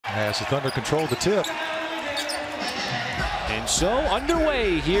As the Thunder control the tip. And so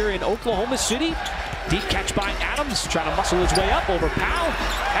underway here in Oklahoma City. Deep catch by Adams, trying to muscle his way up over Powell.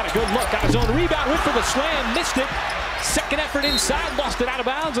 Had a good look, got his own rebound, went for the slam, missed it. Second effort inside, lost it out of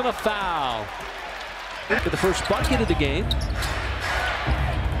bounds, and a foul. After the first bucket of the game.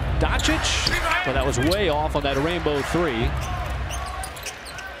 Doncic, well, that was way off on that rainbow three.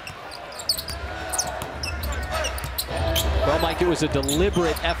 Well, Mike, it was a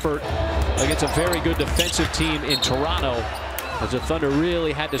deliberate effort against a very good defensive team in Toronto, as the Thunder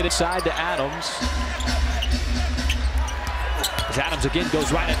really had to get inside to Adams. As Adams again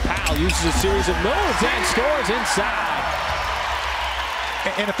goes right at Powell, uses a series of moves and scores inside.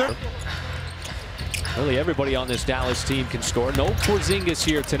 And if they're... Really, everybody on this Dallas team can score. No Porzingis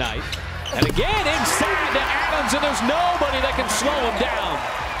here tonight. And again, inside to Adams, and there's nobody that can slow him down.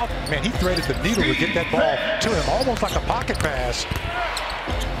 Man, he threaded the needle to get that ball to him, almost like a pocket pass.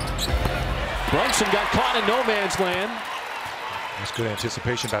 Brunson got caught in no man's land. That's good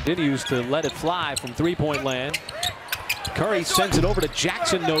anticipation. Continues to let it fly from three-point land. Curry sends it over to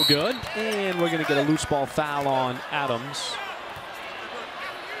Jackson, no good. And we're going to get a loose ball foul on Adams.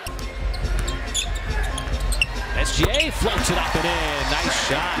 SGA floats it up and in. Nice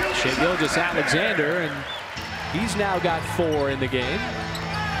shot. Shai Gilgeous-Alexander, and he's now got 4 in the game.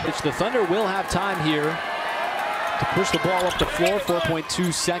 Which the Thunder will have time here to push the ball up the floor.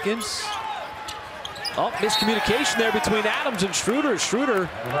 4.2 seconds. Oh, miscommunication there between Adams and Schroeder.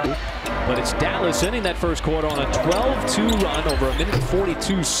 But it's Dallas ending that first quarter on a 12-2 run over a minute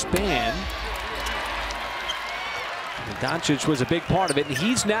 42 span. And Doncic was a big part of it, and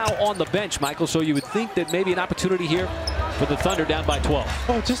he's now on the bench, Michael, so you would think that maybe an opportunity here for the Thunder down by 12.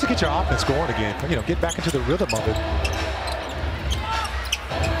 Well, just to get your offense going again, you know, get back into the rhythm of it.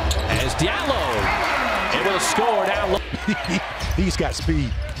 As Diallo able to score down low. He's got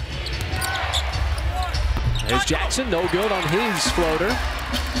speed. There's Jackson, no good on his floater.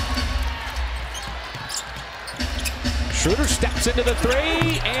 Schroeder steps into the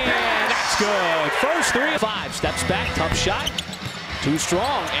three, and that's good. First 3 of 5. Steps back, tough shot. Too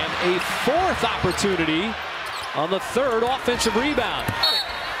strong, and a 4th opportunity on the 3rd offensive rebound.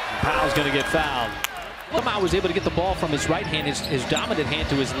 Powell's going to get fouled. Somehow was able to get the ball from his right hand, his dominant hand,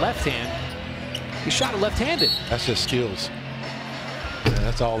 to his left hand. He shot it left-handed. That's just skills. Yeah,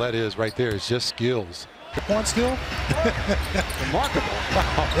 that's all that is right there. It's just skills. The point still? Remarkable.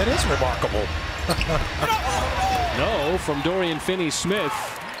 Wow, that is remarkable. No, from Dorian Finney-Smith.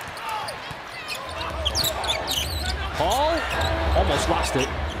 Paul almost lost it.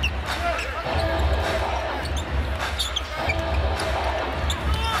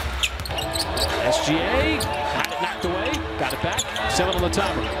 SGA had it knocked away, got it back, 7 on the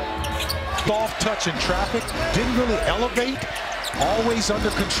timer. Soft touch in traffic, didn't really elevate, always under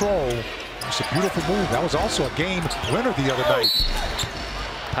control. It's a beautiful move. That was also a game winner the other night.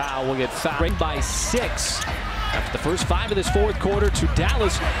 Powell will get fouled by 6 after the first 5 of this 4th quarter to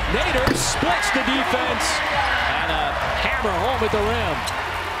Dallas. Nader splits the defense and a hammer home at the rim.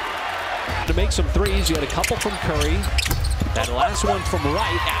 To make some threes, you had a couple from Curry. That last one from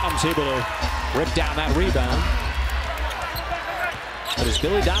right, Adams able to rip down that rebound. But as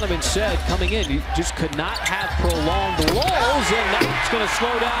Billy Donovan said, coming in, you just could not have prolonged lulls, and that's going to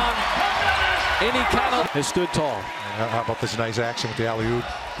slow down any kind of... Has stood tall. How about this nice action with the alley-oop?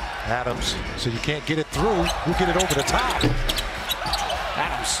 Adams, so you can't get it through, you get it over the top.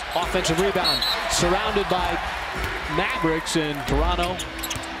 Adams, offensive rebound, surrounded by Mavericks in Toronto.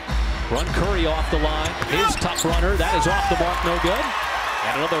 Run Curry off the line. His tough runner, that is off the mark, no good.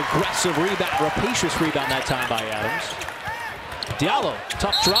 And another aggressive rebound, rapacious rebound that time by Adams. Diallo,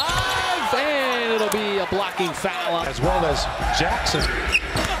 tough drive, and it'll be a blocking foul. As well as Jackson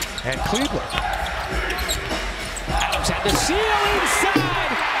and Cleveland. Adams had the seal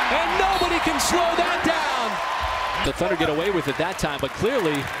inside, and nobody can slow that down. The Thunder get away with it that time, but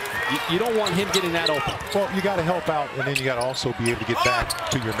clearly you don't want him getting that open. Well, you got to help out, and then you got to also be able to get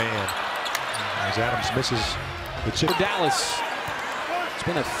back to your man. As Adams misses the chip. For Dallas, it's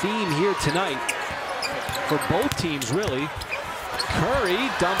been a theme here tonight for both teams, really. Curry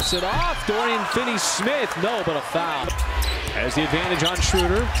dumps it off. Dorian Finney-Smith, no, but a foul. Has the advantage on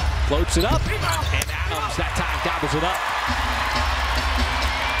Schroeder, floats it up, and Adams that time gobbles it up.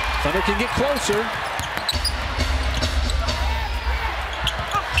 Thunder can get closer.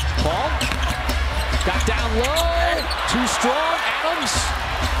 Paul got down low, too strong. Adams.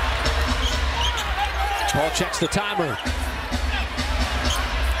 Paul checks the timer.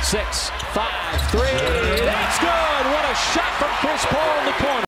 6, 5, 3. That's good. What a shot from Chris Paul in the corner.